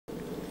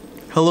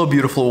Hello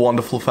beautiful,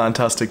 wonderful,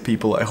 fantastic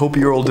people. I hope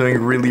you're all doing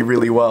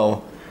really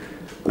well.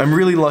 I'm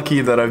really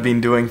lucky that I've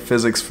been doing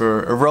physics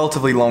for a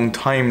relatively long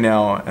time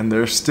now, and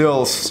there's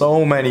still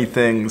so many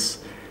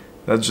things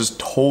that just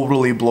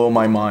totally blow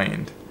my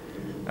mind.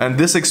 And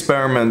this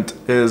experiment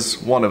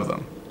is one of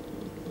them.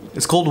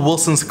 It's called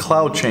Wilson's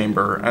cloud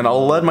chamber, and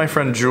I'll let my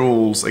friend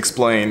Jules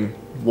explain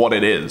what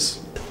it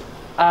is.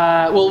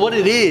 Well, what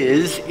it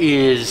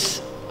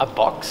is a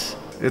box.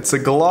 It's a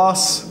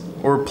glass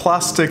or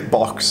plastic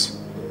box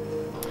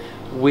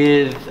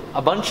With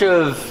a bunch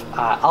of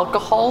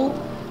alcohol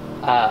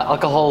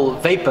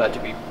vapor to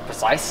be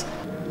precise.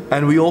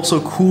 And we also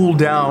cool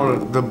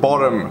down the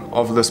bottom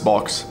of this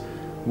box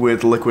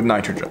with liquid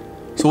nitrogen.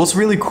 So what's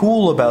really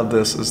cool about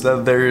this is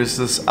that there is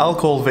this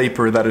alcohol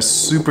vapor that is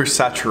super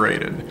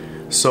saturated.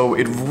 So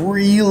it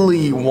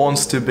really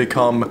wants to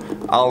become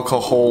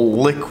alcohol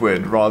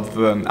liquid rather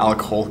than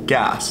alcohol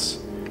gas.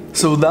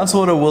 So that's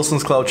what a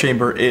Wilson's cloud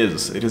chamber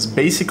is. It is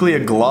basically a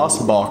glass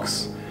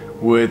box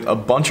with a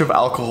bunch of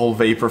alcohol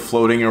vapor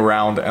floating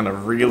around and a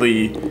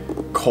really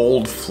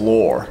cold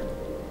floor.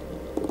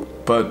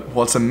 But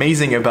what's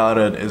amazing about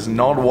it is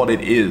not what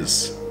it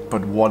is,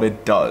 but what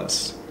it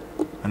does.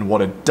 And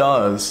what it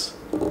does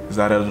is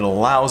that it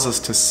allows us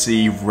to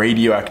see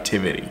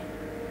radioactivity.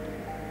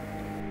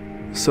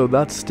 So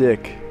that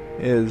stick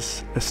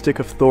is a stick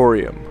of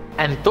thorium.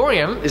 And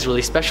thorium is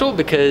really special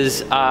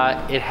because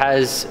it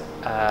has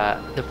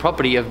the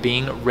property of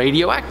being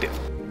radioactive.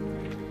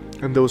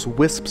 And those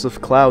wisps of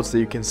clouds that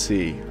you can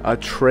see are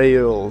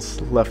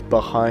trails left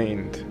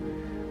behind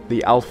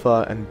the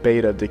alpha and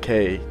beta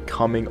decay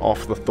coming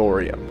off the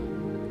thorium.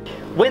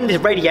 When the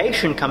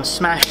radiation comes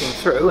smashing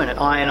through and it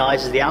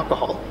ionizes the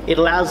alcohol, it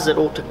allows it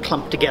all to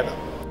clump together.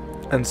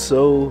 And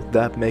so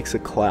that makes a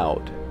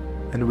cloud,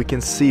 and we can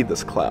see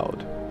this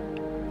cloud.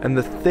 And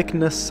the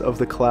thickness of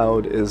the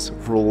cloud is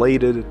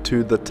related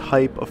to the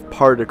type of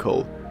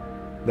particle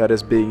that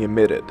is being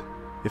emitted,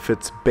 if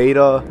it's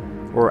beta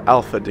or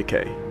alpha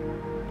decay.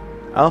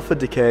 Alpha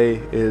decay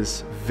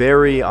is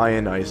very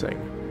ionizing,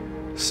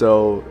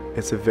 so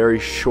it's a very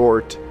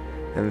short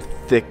and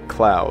thick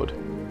cloud,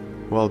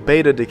 while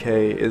beta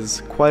decay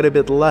is quite a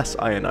bit less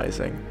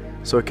ionizing,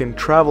 so it can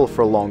travel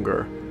for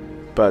longer,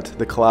 but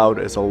the cloud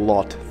is a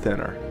lot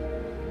thinner.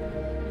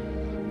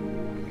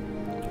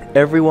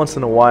 Every once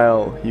in a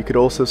while, you could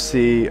also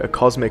see a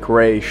cosmic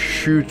ray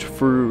shoot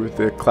through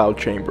the cloud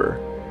chamber,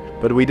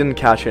 but we didn't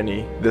catch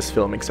any this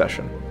filming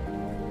session.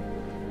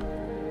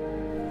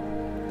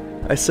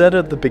 I said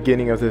at the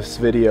beginning of this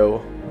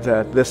video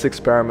that this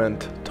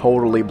experiment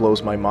totally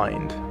blows my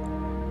mind.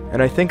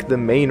 And I think the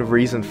main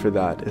reason for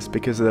that is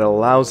because it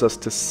allows us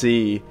to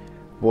see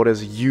what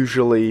is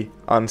usually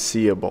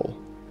unseeable.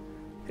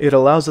 It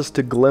allows us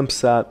to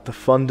glimpse at the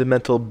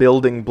fundamental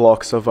building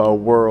blocks of our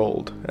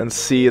world and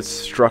see its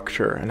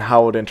structure and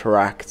how it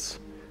interacts.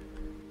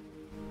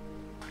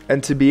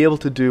 And to be able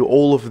to do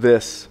all of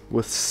this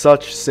with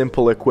such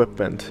simple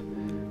equipment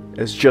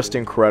is just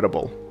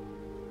incredible.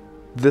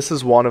 This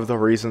is one of the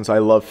reasons I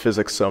love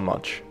physics so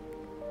much.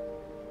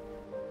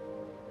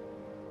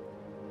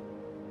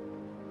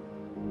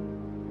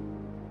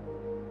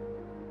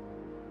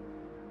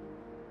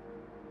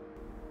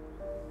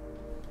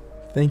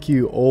 Thank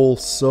you all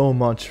so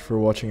much for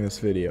watching this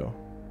video.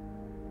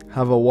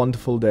 Have a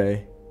wonderful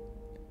day.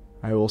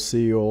 I will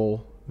see you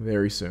all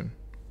very soon.